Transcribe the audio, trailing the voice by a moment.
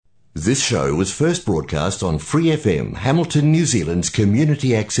This show was first broadcast on Free FM, Hamilton, New Zealand's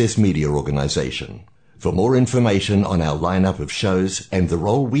community access media organisation. For more information on our lineup of shows and the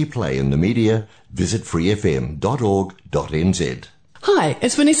role we play in the media, visit freefm.org.nz. Hi,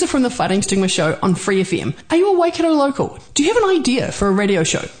 it's Vanessa from the Fighting Stigma Show on Free FM. Are you a Waikato local? Do you have an idea for a radio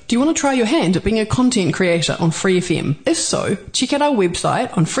show? Do you want to try your hand at being a content creator on Free FM? If so, check out our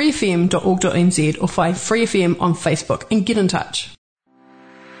website on freefm.org.nz or find Free FM on Facebook and get in touch.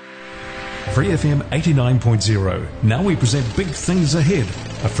 Free FM 89.0. Now we present Big Things Ahead,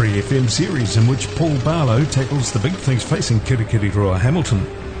 a Free FM series in which Paul Barlow tackles the big things facing Kirikiriroa Hamilton.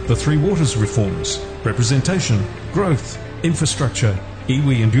 The Three Waters reforms, representation, growth, infrastructure,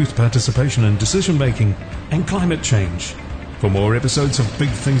 iwi and youth participation in decision making, and climate change. For more episodes of Big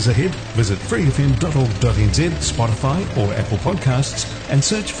Things Ahead, visit freefm.org.nz, Spotify or Apple Podcasts and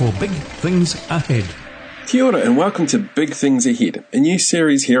search for Big Things Ahead. Kia ora and welcome to Big Things Ahead, a new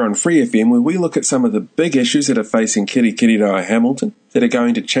series here on Free FM where we look at some of the big issues that are facing Kirikiriroa Hamilton that are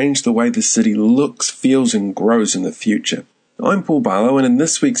going to change the way the city looks, feels and grows in the future. I'm Paul Barlow, and in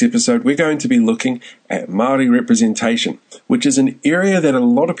this week's episode we're going to be looking at Māori representation, which is an area that a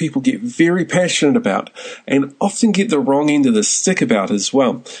lot of people get very passionate about and often get the wrong end of the stick about as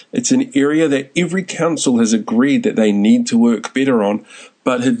well. It's an area that every council has agreed that they need to work better on,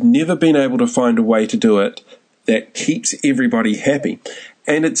 but have never been able to find a way to do it that keeps everybody happy.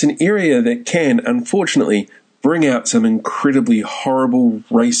 And it's an area that can, unfortunately, bring out some incredibly horrible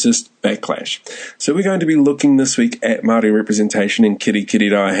racist backlash. So we're going to be looking this week at Māori representation in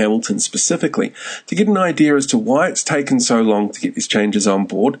Kirikiriroa Hamilton specifically to get an idea as to why it's taken so long to get these changes on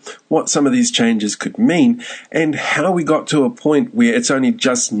board, what some of these changes could mean, and how we got to a point where it's only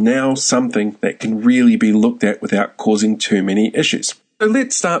just now something that can really be looked at without causing too many issues. So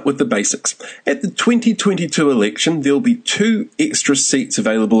let's start with the basics. At the 2022 election, there'll be 2 extra seats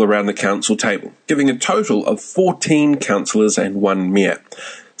available around the council table, giving a total of 14 councillors and 1 mayor.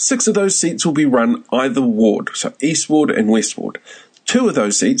 6 of those seats will be run either ward, so East Ward and West Ward. 2 of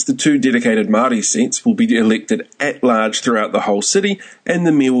those seats, the 2 dedicated Māori seats, will be elected at large throughout the whole city, and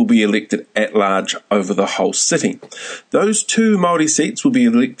the mayor will be elected at large over the whole city. Those 2 Māori seats will be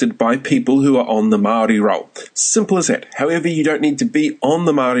elected by people who are on the Māori roll. Simple as that. However, you don't need to be on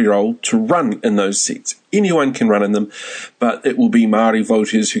the Māori roll to run in those seats. Anyone can run in them, but it will be Māori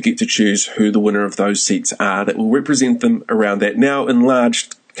voters who get to choose who the winner of those seats are that will represent them around that now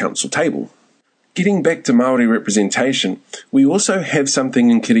enlarged council table. Getting back to Māori representation, we also have something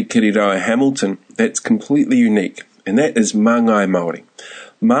in Kirikiriroa Hamilton that's completely unique, and that is Māngai Māori.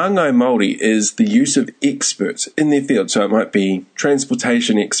 Māngai Māori is the use of experts in their field, so it might be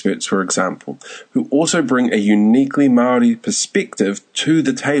transportation experts, for example, who also bring a uniquely Māori perspective to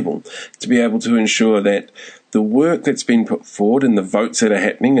the table to be able to ensure that the work that's been put forward and the votes that are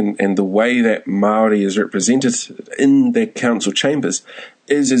happening and the way that Māori is represented in the council chambers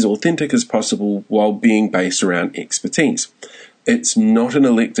is as authentic as possible while being based around expertise. It's not an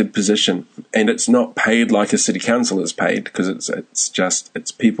elected position and it's not paid like a city council is paid because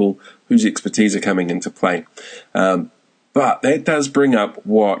it's people whose expertise are coming into play. But that does bring up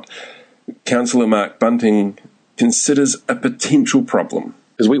what Councillor Mark Bunting considers a potential problem.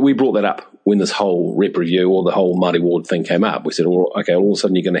 Because we brought that up when this whole rep review or the whole Māori ward thing came up. We said, well, okay, all of a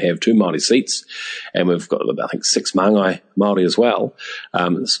sudden you're going to have 2 Māori seats, and we've got, I think, 6 Māngai Māori as well.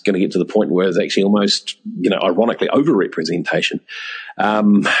 It's going to get to the point where it's actually almost, ironically over-representation.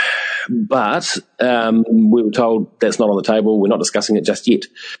 But we were told that's not on the table. We're not discussing it just yet.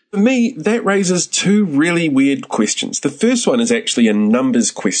 For me, that raises 2 really weird questions. The first one is actually a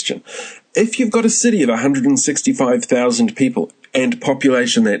numbers question. If you've got a city of 165,000 people and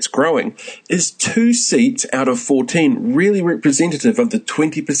population that's growing, is 2 seats out of 14 really representative of the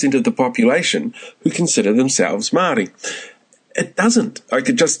 20% of the population who consider themselves Māori? It doesn't.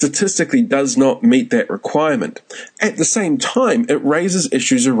 It just statistically does not meet that requirement. At the same time, it raises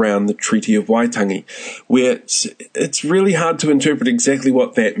issues around the Treaty of Waitangi, where it's really hard to interpret exactly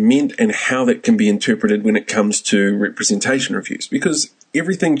what that meant and how that can be interpreted when it comes to representation reviews, because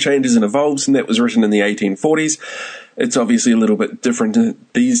everything changes and evolves, and that was written in the 1840s. It's obviously a little bit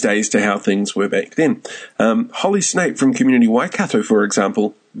different these days to how things were back then. Holly Snape from Community Waikato, for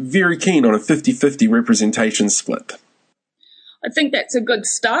example, very keen on a 50-50 representation split. I think that's a good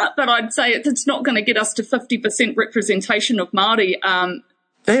start, but I'd say it's not going to get us to 50% representation of Māori.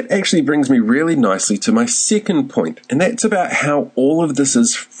 That actually brings me really nicely to my second point, and that's about how all of this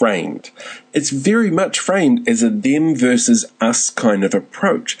is framed. it's very much framed as a them versus us kind of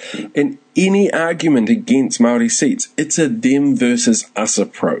approach. In any argument against Māori seats, it's a them versus us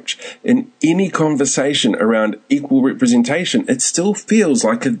approach. In any conversation around equal representation, it still feels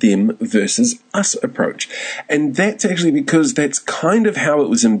like a them versus us approach. And that's actually because that's kind of how it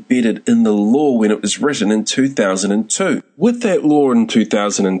was embedded in the law when it was written in 2002. With that law in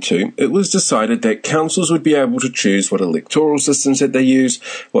 2002, it was decided that councils would be able to choose what electoral systems that they use,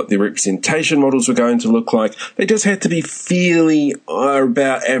 what their representation models were going to look like. They just had to be fairly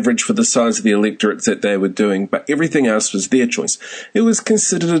about average for the size of the electorates that they were doing, but everything else was their choice. It was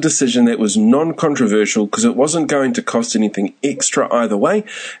considered a decision that was non-controversial because it wasn't going to cost anything extra either way,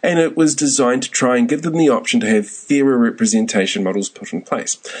 and it was designed to try and give them the option to have fairer representation models put in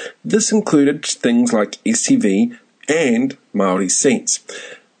place. This included things like STV and Māori seats.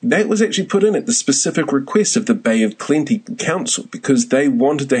 That was actually put in at the specific request of the Bay of Plenty Council because they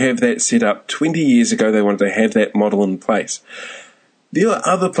wanted to have that set up 20 years ago. They wanted to have that model in place. There are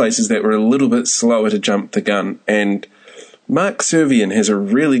other places that were a little bit slower to jump the gun, and Mark Servian has a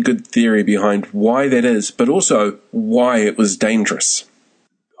really good theory behind why that is, but also why it was dangerous.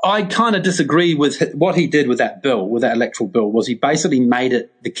 I kind of disagree with what he did with that bill, with that electoral bill, was he basically made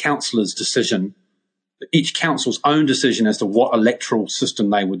it the councillor's decision, each council's own decision as to what electoral system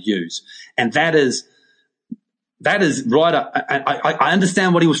they would use. And that is right up. I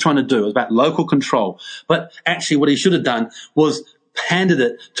understand what he was trying to do. It was about local control. But actually what he should have done was handed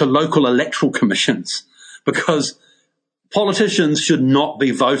it to local electoral commissions, because politicians should not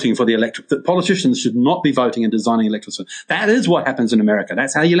be voting for the politicians should not be voting and designing electoral system. That is what happens in America.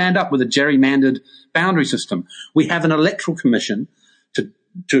 That's how you land up with a gerrymandered boundary system. We have an electoral commission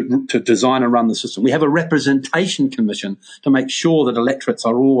to design and run the system. We have a representation commission to make sure that electorates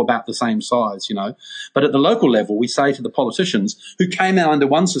are all about the same size, But at the local level, we say to the politicians who came out under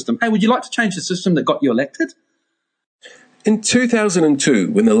one system, hey, would you like to change the system that got you elected? In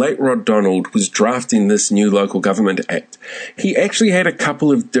 2002, when the late Rod Donald was drafting this new Local Government Act, he actually had a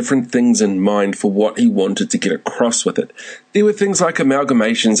couple of different things in mind for what he wanted to get across with it. There were things like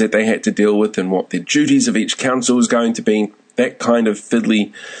amalgamations that they had to deal with and what the duties of each council was going to be, that kind of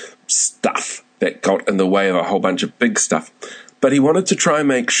fiddly stuff that got in the way of a whole bunch of big stuff. But he wanted to try and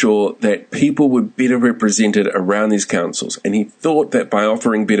make sure that people were better represented around these councils, and he thought that by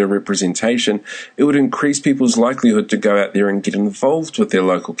offering better representation, it would increase people's likelihood to go out there and get involved with their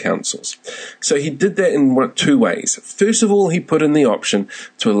local councils. So he did that in two ways. First of all, he put in the option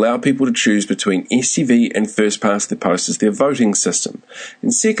to allow people to choose between STV and first past the post as their voting system.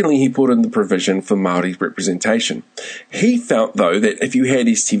 And secondly, he put in the provision for Māori representation. He felt, though, that if you had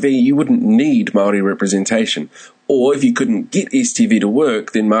STV, you wouldn't need Māori representation. Or if you couldn't get STV to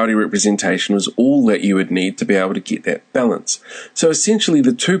work, then Māori representation was all that you would need to be able to get that balance. So essentially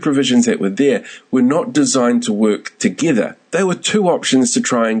the two provisions that were there were not designed to work together. They were two options to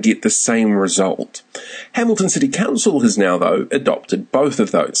try and get the same result. Hamilton City Council has now, though, adopted both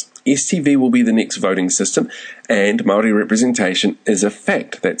of those. STV will be the next voting system, and Māori representation is a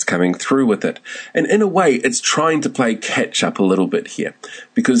fact that's coming through with it. And in a way, it's trying to play catch-up a little bit here,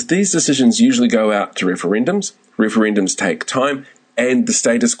 because these decisions usually go out to referendums. Referendums take time, and the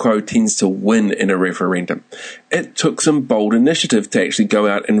status quo tends to win in a referendum. It took some bold initiative to actually go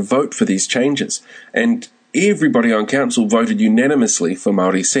out and vote for these changes, and everybody on council voted unanimously for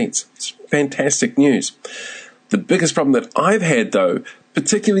Māori seats. It's fantastic news. The biggest problem that I've had, though,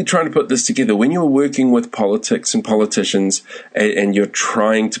 particularly trying to put this together, when you're working with politics and politicians and you're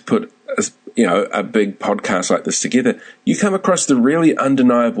trying to put a big podcast like this together, you come across the really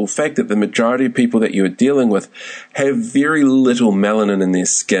undeniable fact that the majority of people that you are dealing with have very little melanin in their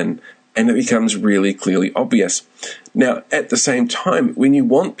skin, and it becomes really clearly obvious. Now, at the same time, when you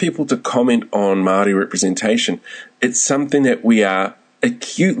want people to comment on Māori representation, it's something that we are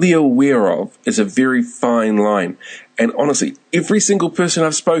acutely aware of is a very fine line. And honestly, every single person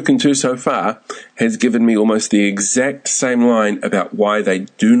I've spoken to so far has given me almost the exact same line about why they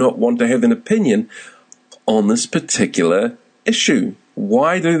do not want to have an opinion on this particular issue.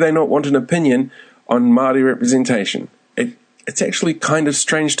 Why do they not want an opinion on Māori representation? It's actually kind of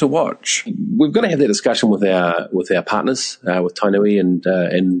strange to watch. We've got to have that discussion with our partners, with Tainui and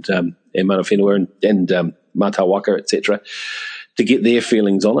Mana Whenua and Mata Waka, etc., to get their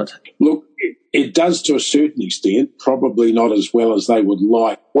feelings on it. Look, it does to a certain extent, probably not as well as they would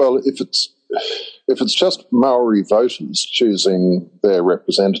like. Well, if it's just Maori voters choosing their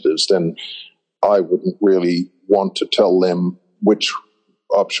representatives, then I wouldn't really want to tell them which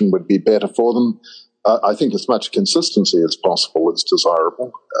option would be better for them. I think as much consistency as possible is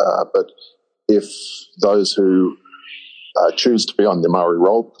desirable, but if those who choose to be on the Maori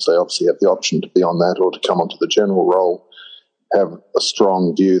roll, because they obviously have the option to be on that or to come onto the general roll, have a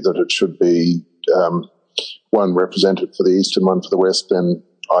strong view that it should be one representative for the East and one for the West, then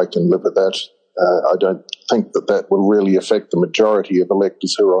I can live with that. I don't think that will really affect the majority of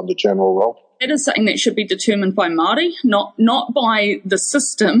electors who are on the general roll. That is something that should be determined by Māori, not by the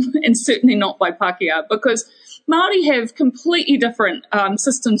system, and certainly not by Pākehā, because Māori have completely different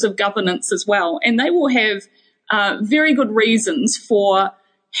systems of governance as well, and they will have very good reasons for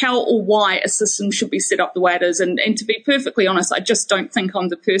how or why a system should be set up the way it is. And to be perfectly honest, I just don't think I'm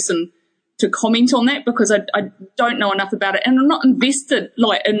the person to comment on that, because I don't know enough about it, and I'm not invested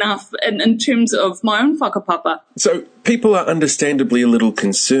enough in terms of my own whakapapa. So people are understandably a little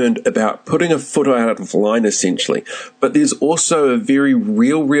concerned about putting a foot out of line, essentially. But there's also a very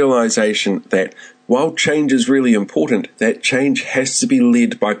real realization that while change is really important, that change has to be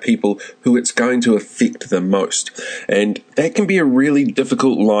led by people who it's going to affect the most. And that can be a really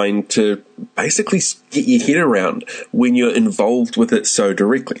difficult line to basically get your head around when you're involved with it so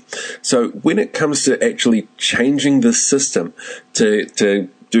directly. So when it comes to actually changing the system to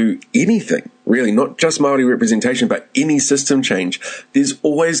do anything, really, not just Māori representation, but any system change, there's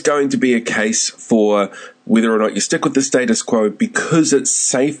always going to be a case for whether or not you stick with the status quo because it's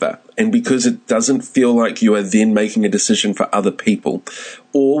safer and because it doesn't feel like you are then making a decision for other people,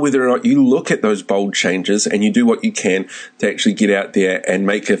 or whether or not you look at those bold changes and you do what you can to actually get out there and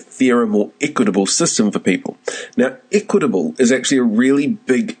make a fairer, more equitable system for people. Now, equitable is actually a really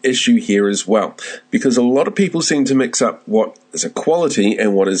big issue here as well, because a lot of people seem to mix up what is equality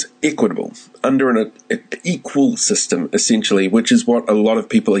and what is equitable under an equal system, essentially, which is what a lot of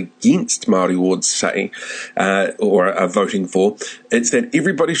people against Māori wards say or are voting for. It's that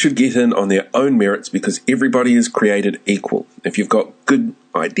everybody should get in on their own merits because everybody is created equal. If you've got good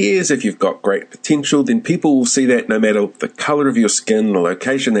ideas, if you've got great potential, then people will see that no matter the colour of your skin, the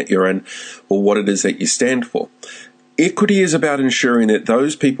location that you're in, or what it is that you stand for. Equity is about ensuring that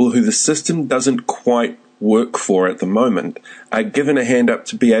those people who the system doesn't quite work for at the moment are given a hand up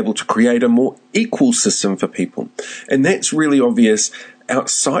to be able to create a more equal system for people. And that's really obvious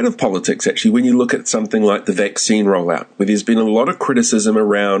outside of politics, actually, when you look at something like the vaccine rollout, where there's been a lot of criticism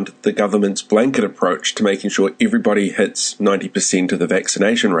around the government's blanket approach to making sure everybody hits 90% of the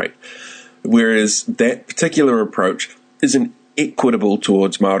vaccination rate. Whereas that particular approach isn't equitable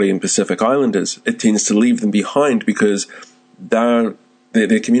towards Māori and Pacific Islanders. It tends to leave them behind because their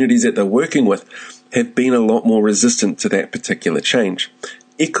communities that they're working with have been a lot more resistant to that particular change.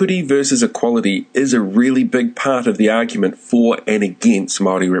 Equity versus equality is a really big part of the argument for and against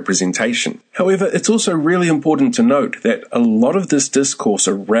Māori representation. However, it's also really important to note that a lot of this discourse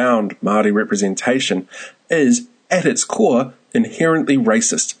around Māori representation is, at its core, inherently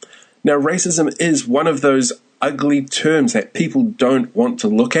racist. Now, racism is one of those ugly terms that people don't want to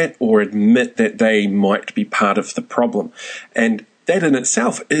look at or admit that they might be part of the problem. And that in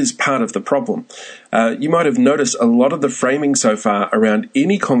itself is part of the problem. You might have noticed a lot of the framing so far around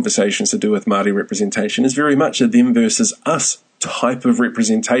any conversations to do with Māori representation is very much a them versus us type of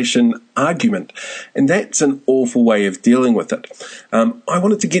representation argument. And that's an awful way of dealing with it. I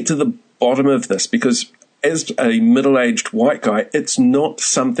wanted to get to the bottom of this because as a middle-aged white guy, it's not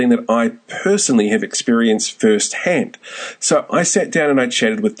something that I personally have experienced firsthand. So I sat down and I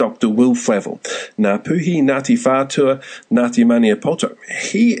chatted with Dr. Will Flavel, Ngā Puhi Ngāti Whātua Ngāti Maniapoto.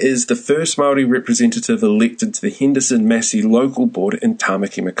 He is the first Māori representative elected to the Henderson Massey local board in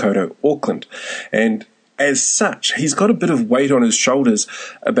Tāmaki Makaurau, Auckland. And as such, he's got a bit of weight on his shoulders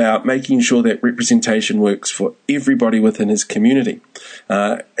about making sure that representation works for everybody within his community.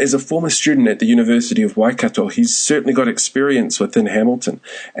 As a former student at the University of Waikato, he's certainly got experience within Hamilton.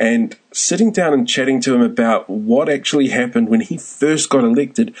 And sitting down and chatting to him about what actually happened when he first got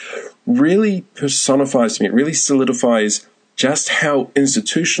elected really personifies to me, it really solidifies just how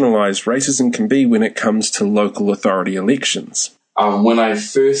institutionalized racism can be when it comes to local authority elections. When I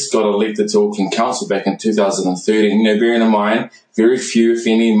first got elected to Auckland Council back in 2013, bearing in mind, very few, if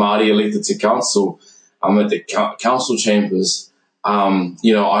any, Māori elected to council, at the council chambers,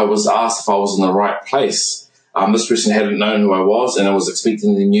 I was asked if I was in the right place. This person hadn't known who I was, and I was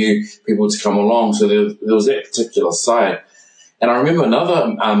expecting the new people to come along, so there was that particular side. And I remember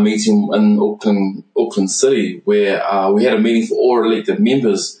another meeting in Auckland City where we had a meeting for all elected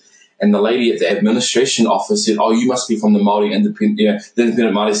members. And the lady at the administration office said, "Oh, you must be from the Māori the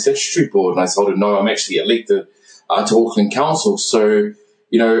Independent Māori Statutory Board." And I told her, "No, I'm actually elected to Auckland Council." So,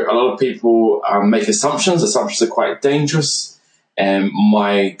 a lot of people make assumptions. Assumptions are quite dangerous. And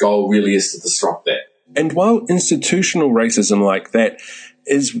my goal really is to disrupt that. And while institutional racism like that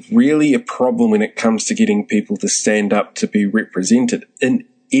is really a problem when it comes to getting people to stand up to be represented in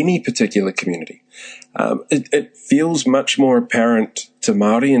any particular community. It feels much more apparent to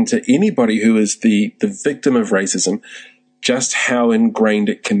Māori and to anybody who is the victim of racism just how ingrained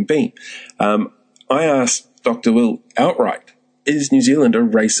it can be. I asked Dr. Will outright, is New Zealand a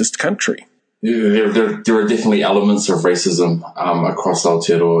racist country? There are definitely elements of racism across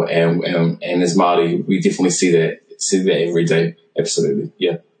Aotearoa, and as Māori, we definitely see that every day. Absolutely,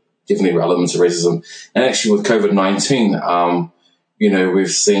 yeah, definitely elements of racism. And actually, with COVID-19, we've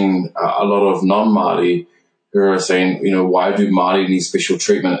seen a lot of non-Māori who are saying, why do Māori need special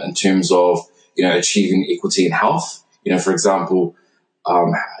treatment in terms of achieving equity in health? For example,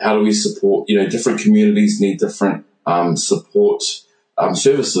 how do we support? Different communities need different support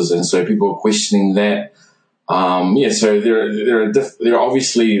services, and so people are questioning that. So there are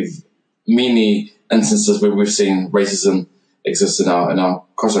obviously many instances where we've seen racism exist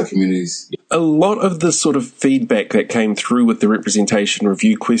across our communities. A lot of the sort of feedback that came through with the representation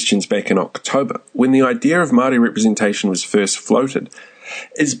review questions back in October, when the idea of Māori representation was first floated,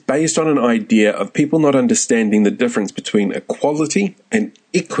 is based on an idea of people not understanding the difference between equality and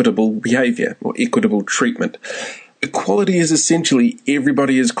equitable behaviour or equitable treatment. Equality is essentially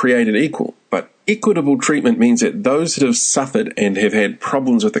everybody is created equal, but equitable treatment means that those that have suffered and have had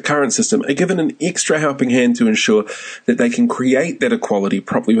problems with the current system are given an extra helping hand to ensure that they can create that equality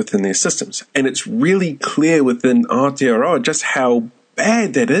properly within their systems. And it's really clear within Aotearoa just how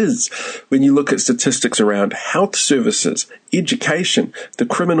bad that is when you look at statistics around health services, education, the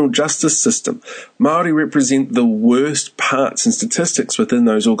criminal justice system. Māori represent the worst parts and statistics within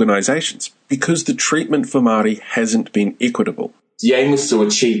those organisations because the treatment for Māori hasn't been equitable. The aim is to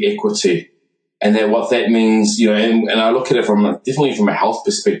achieve equity, and then what that means, and I look at it definitely from a health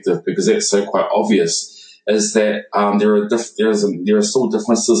perspective, because that's so quite obvious, is that there are still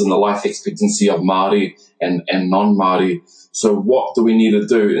differences in the life expectancy of Māori and non-Māori. So what do we need to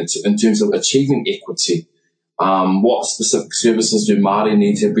do in terms of achieving equity? What specific services do Māori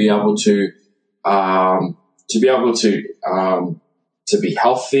need to be able to be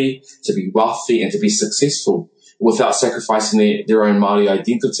healthy, to be wealthy, and to be successful without sacrificing their own Māori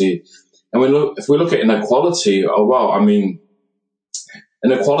identity? And if we look at inequality,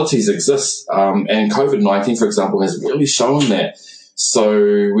 inequalities exist, and COVID-19, for example, has really shown that. So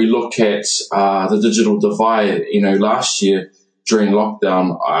we look at the digital divide. Last year during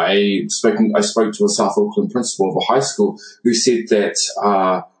lockdown, I spoke to a South Auckland principal of a high school who said that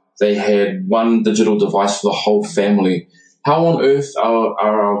they had one digital device for the whole family. How on earth are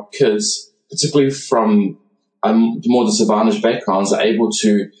our kids, particularly from more disadvantaged backgrounds, are able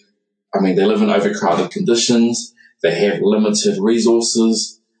to? They live in overcrowded conditions. They have limited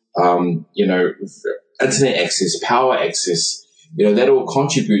resources. Internet access, power access. That all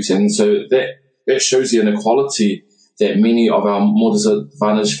contributes, and so that shows the inequality that many of our more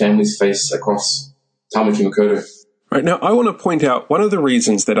disadvantaged families face across Tāmaki Makaurau. Right, now I want to point out one of the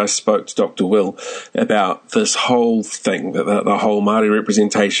reasons that I spoke to Dr. Will about this whole thing, the whole Māori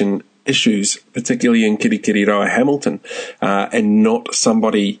representation issues, particularly in Kirikiriroa Hamilton, and not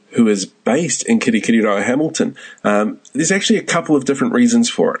somebody who is based in Kirikiriroa Hamilton. There's actually a couple of different reasons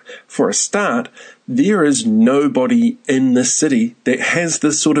for it. For a start, there is nobody in the city that has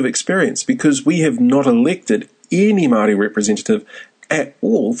this sort of experience, because we have not elected any Māori representative at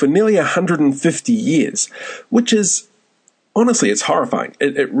all for nearly 150 years, which is, honestly, it's horrifying.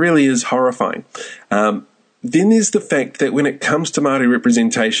 It really is horrifying. Then there's the fact that when it comes to Māori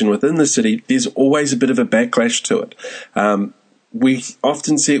representation within the city, there's always a bit of a backlash to it. We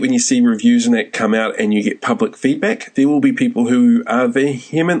often see it when you see reviews and that come out and you get public feedback. There will be people who are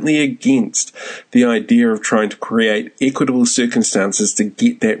vehemently against the idea of trying to create equitable circumstances to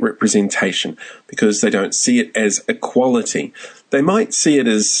get that representation because they don't see it as equality. They might see it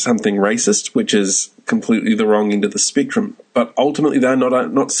as something racist, which is completely the wrong end of the spectrum, but ultimately they're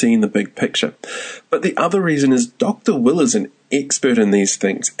not seeing the big picture. But the other reason is Dr. Will is an expert in these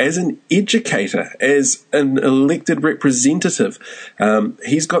things. As an educator, as an elected representative,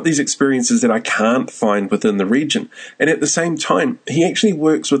 he's got these experiences that I can't find within the region. And at the same time, he actually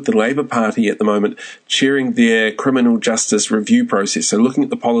works with the Labour Party at the moment, chairing their criminal justice review process, so looking at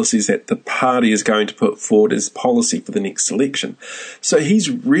the policies that the party is going to put forward as policy for the next election. So he's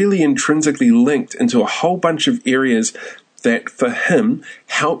really intrinsically linked into a whole bunch of areas that, for him,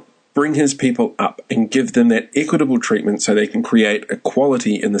 help bring his people up and give them that equitable treatment so they can create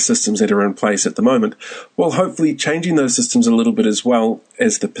equality in the systems that are in place at the moment, while hopefully changing those systems a little bit as well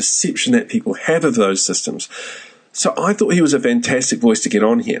as the perception that people have of those systems. So I thought he was a fantastic voice to get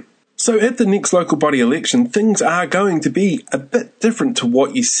on here. So at the next local body election, things are going to be a bit different to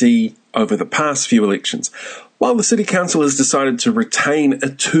what you see over the past few elections. While the City Council has decided to retain a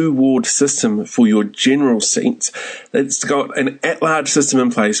 2-ward system for your general seats, it's got an at-large system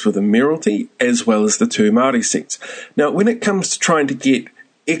in place for the mayoralty as well as the 2 Māori seats. Now, when it comes to trying to get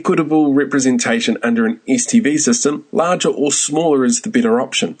equitable representation under an STV system, larger or smaller is the better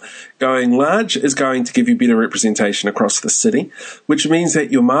option. Going large is going to give you better representation across the city, which means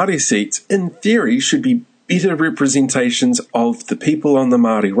that your Māori seats, in theory, should be better representations of the people on the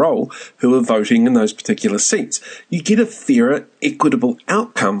Māori roll who are voting in those particular seats. You get a fairer, equitable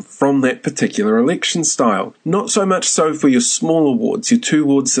outcome from that particular election style. Not so much so for your smaller wards. Your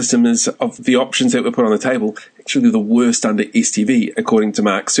 2-ward system is, of the options that were put on the table, actually the worst under STV, according to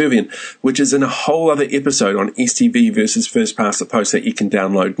Mark Servian, which is in a whole other episode on STV versus First Past the Post that you can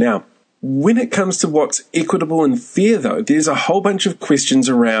download now. When it comes to what's equitable and fair, though, there's a whole bunch of questions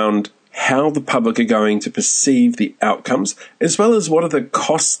around how the public are going to perceive the outcomes, as well as what are the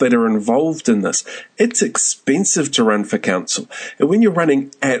costs that are involved in this. It's expensive to run for council. And when you're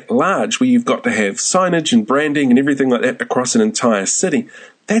running at large, where you've got to have signage and branding and everything like that across an entire city,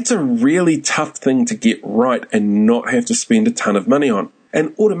 that's a really tough thing to get right and not have to spend a ton of money on.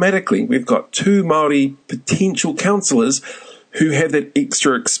 And automatically, we've got 2 Māori potential councillors who have that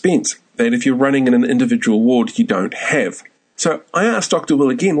extra expense that if you're running in an individual ward, you don't have. So I asked Dr.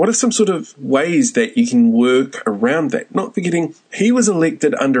 Will again, what are some sort of ways that you can work around that? Not forgetting, he was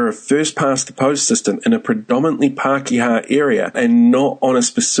elected under a first past the post system in a predominantly Pākehā area and not on a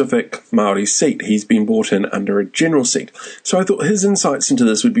specific Māori seat. He's been brought in under a general seat. So I thought his insights into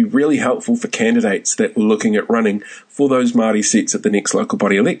this would be really helpful for candidates that were looking at running for those Māori seats at the next local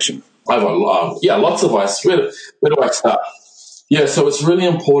body election. I've got lots of advice. Where do I start? Yeah, so it's really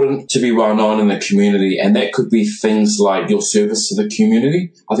important to be well known in the community, and that could be things like your service to the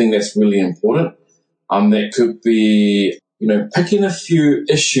community. I think that's really important. That could be, picking a few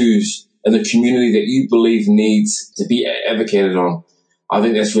issues in the community that you believe needs to be advocated on. I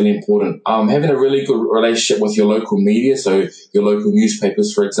think that's really important. Having a really good relationship with your local media, so your local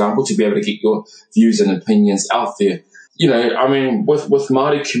newspapers, for example, to be able to get your views and opinions out there. With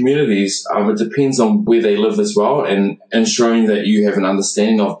Māori communities, it depends on where they live as well, and ensuring that you have an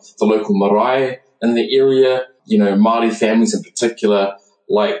understanding of the local marae in the area. Māori families in particular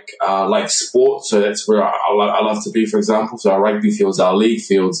like sport, so that's where I love to be, for example. So our rugby fields, our league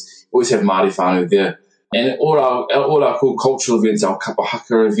fields, always have Māori whānau there. And all our cool cultural events, our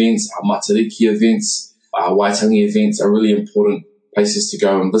kapahaka events, our matariki events, our waitangi events are really important places to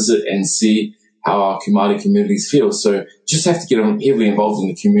go and visit and see how our Māori communities feel. So just have to get heavily involved in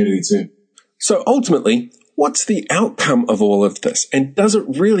the community too. So ultimately, what's the outcome of all of this? And does it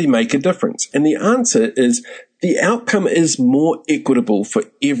really make a difference? And the answer is the outcome is more equitable for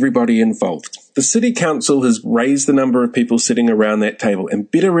everybody involved. The City Council has raised the number of people sitting around that table, and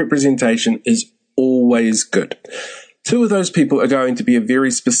better representation is always good. 2 of those people are going to be a very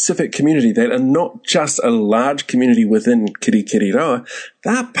specific community that are not just a large community within Kirikiriroa.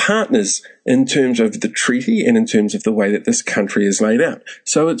 They're partners in terms of the treaty and in terms of the way that this country is laid out.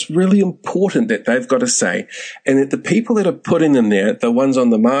 So it's really important that they've got a say, and that the people that are putting them there, the ones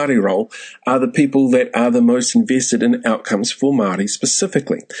on the Māori roll, are the people that are the most invested in outcomes for Māori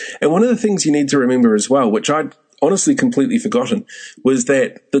specifically. And one of the things you need to remember as well, which I'd honestly completely forgotten, was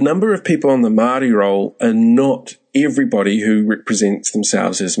that the number of people on the Māori roll are not everybody who represents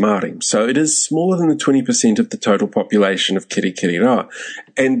themselves as Māori. So it is smaller than the 20% of the total population of Kirikiriroa.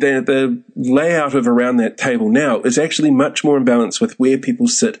 And the layout of around that table now is actually much more in balance with where people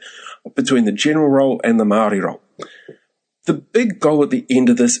sit between the general roll and the Māori roll. The big goal at the end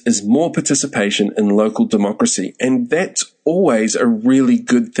of this is more participation in local democracy, and that's always a really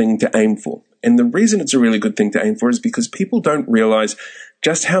good thing to aim for. And the reason it's a really good thing to aim for is because people don't realise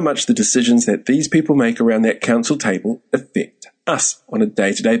just how much the decisions that these people make around that council table affect us on a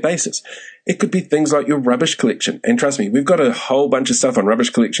day-to-day basis. It could be things like your rubbish collection. And trust me, we've got a whole bunch of stuff on rubbish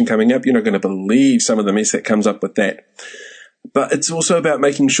collection coming up. You're not going to believe some of the mess that comes up with that. But it's also about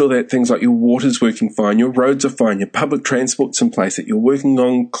making sure that things like your water's working fine, your roads are fine, your public transport's in place, that you're working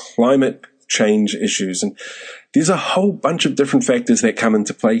on climate change issues. And there's a whole bunch of different factors that come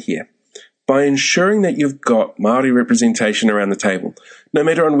into play here. By ensuring that you've got Māori representation around the table, no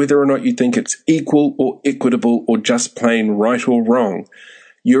matter on whether or not you think it's equal or equitable or just plain right or wrong,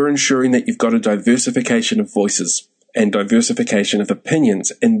 you're ensuring that you've got a diversification of voices and diversification of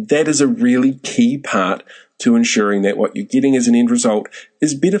opinions. And that is a really key part to ensuring that what you're getting as an end result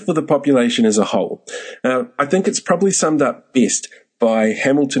is better for the population as a whole. I think it's probably summed up best by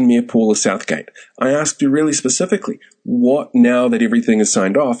Hamilton Mayor Paula Southgate. I asked her really specifically, what, now that everything is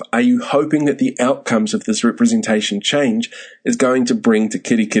signed off, are you hoping that the outcomes of this representation change is going to bring to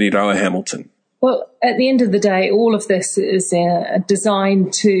Kirikiriroa Hamilton? Well, at the end of the day, all of this is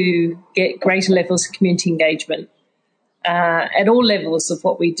designed to get greater levels of community engagement at all levels of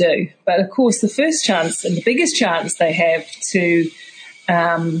what we do. But of course, the first chance and the biggest chance they have to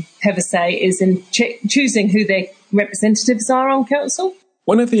have a say is in choosing who their representatives are on council.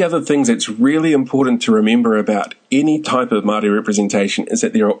 One of the other things that's really important to remember about any type of Māori representation is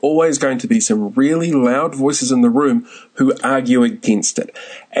that there are always going to be some really loud voices in the room who argue against it.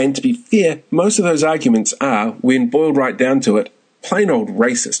 And to be fair, most of those arguments are, when boiled right down to it, plain old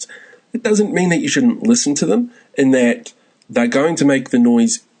racist. It doesn't mean that you shouldn't listen to them, in that they're going to make the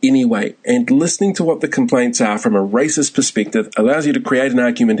noise anyway, and listening to what the complaints are from a racist perspective allows you to create an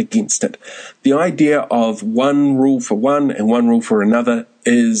argument against it. The idea of one rule for one and one rule for another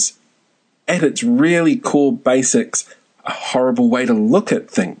is, at its really core basics, a horrible way to look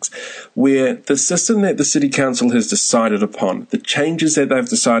at things, where the system that the City Council has decided upon, the changes that they've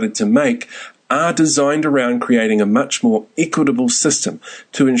decided to make, are designed around creating a much more equitable system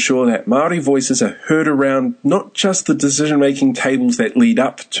to ensure that Māori voices are heard around not just the decision-making tables that lead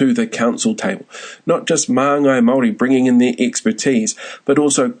up to the council table, not just Māngai Māori bringing in their expertise, but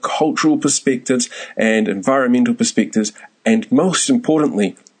also cultural perspectives and environmental perspectives, and most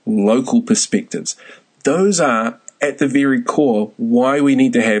importantly, local perspectives. Those are, at the very core, why we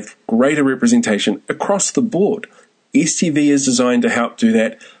need to have greater representation across the board. STV is designed to help do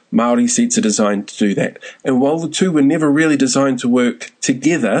that. Māori seats are designed to do that. And while the two were never really designed to work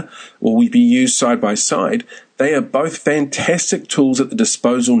together or be used side by side, they are both fantastic tools at the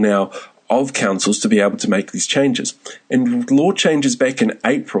disposal now of councils to be able to make these changes. And law changes back in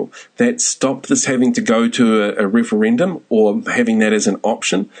April that stopped this having to go to a referendum or having that as an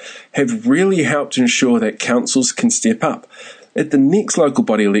option have really helped ensure that councils can step up. At the next local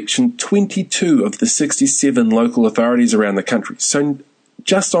body election, 22 of the 67 local authorities around the country, so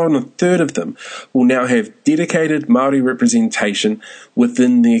just on a third of them, will now have dedicated Māori representation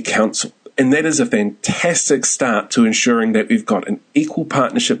within their council. And that is a fantastic start to ensuring that we've got an equal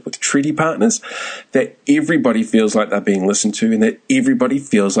partnership with treaty partners, that everybody feels like they're being listened to, and that everybody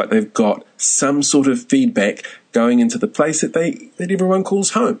feels like they've got some sort of feedback going into the place that everyone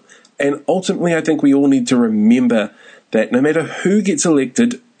calls home. And ultimately, I think we all need to remember that no matter who gets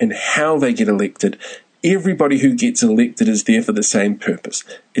elected and how they get elected, everybody who gets elected is there for the same purpose.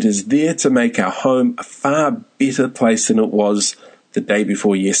 It is there to make our home a far better place than it was the day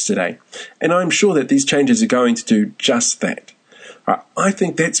before yesterday. And I'm sure that these changes are going to do just that. Right, I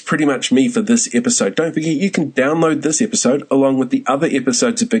think that's pretty much me for this episode. Don't forget, you can download this episode along with the other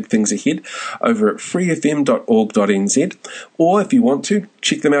episodes of Big Things Ahead over at freefm.org.nz, or if you want to,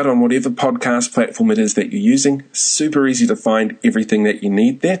 check them out on whatever podcast platform it is that you're using. Super easy to find everything that you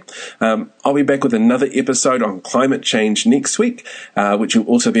need there. I'll be back with another episode on climate change next week, which you'll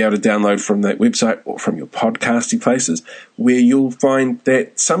also be able to download from that website or from your podcasting places, where you'll find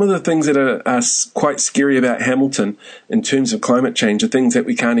that some of the things that are quite scary about Hamilton in terms of climate change are things that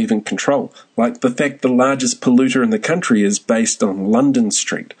we can't even control, like the fact the largest polluter in the country is based on London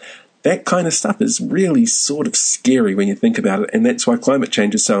Street. That kind of stuff is really sort of scary when you think about it, and that's why climate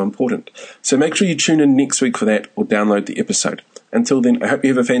change is so important. So make sure you tune in next week for that, or download the episode. Until then, I hope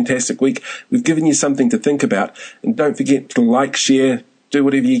you have a fantastic week. We've given you something to think about, and don't forget to like, share, do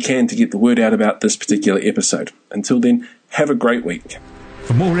whatever you can to get the word out about this particular episode. Until then, have a great week.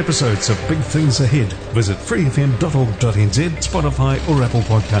 For more episodes of Big Things Ahead, visit freefm.org.nz, Spotify or Apple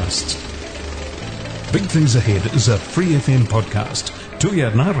Podcasts. Big Things Ahead is a Free FM podcast.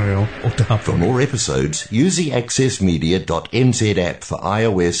 Tuia ngā reo o te hapa. For more episodes, use the accessmedia.nz app for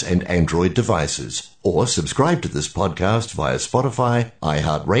iOS and Android devices, or subscribe to this podcast via Spotify,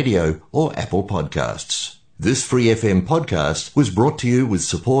 iHeartRadio or Apple Podcasts. This Free FM podcast was brought to you with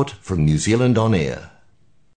support from New Zealand On Air.